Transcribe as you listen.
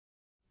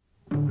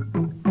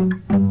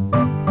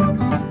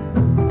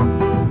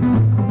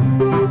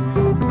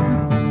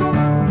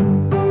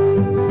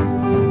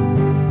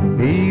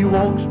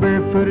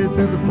barefooted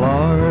through the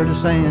Florida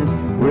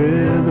sand,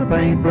 with a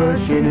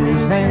paintbrush in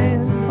his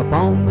hand.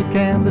 Upon the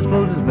canvas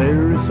flows his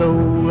very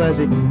soul as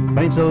he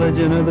paints the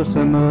legend of the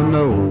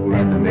Seminole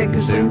and the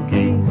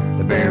Miccosukee,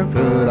 the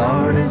barefoot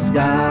artist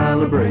Guy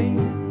LaBree.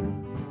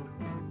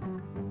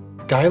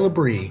 Guy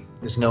LaBree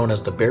is known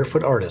as the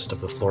barefoot artist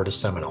of the Florida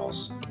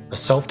Seminoles. A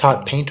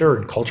self-taught painter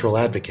and cultural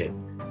advocate,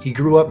 he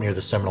grew up near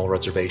the Seminole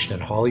Reservation in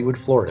Hollywood,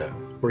 Florida,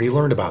 where he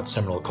learned about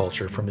Seminole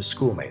culture from his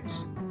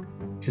schoolmates.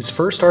 His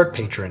first art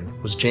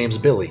patron was James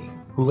Billy,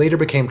 who later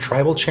became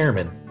tribal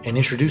chairman and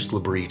introduced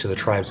LaBree to the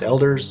tribe's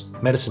elders,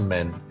 medicine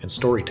men, and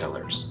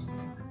storytellers.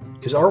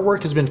 His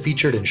artwork has been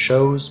featured in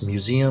shows,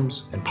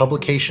 museums, and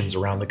publications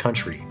around the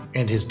country,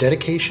 and his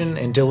dedication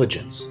and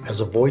diligence as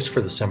a voice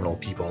for the Seminole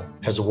people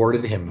has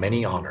awarded him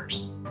many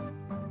honors.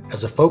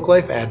 As a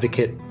folklife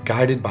advocate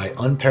guided by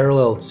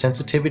unparalleled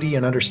sensitivity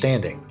and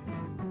understanding,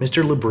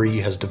 Mr.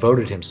 LaBree has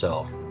devoted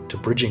himself to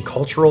bridging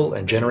cultural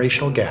and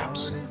generational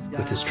gaps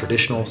with his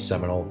traditional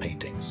Seminole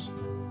paintings.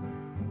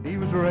 He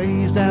was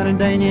raised out in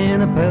Dania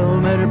in a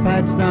Palmetto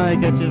patch. Now he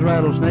catches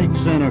rattlesnakes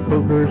in a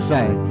croaker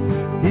sack.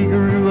 He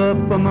grew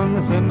up among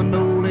the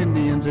Seminole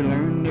Indians and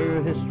learned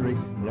their history,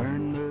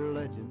 learned their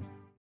legends.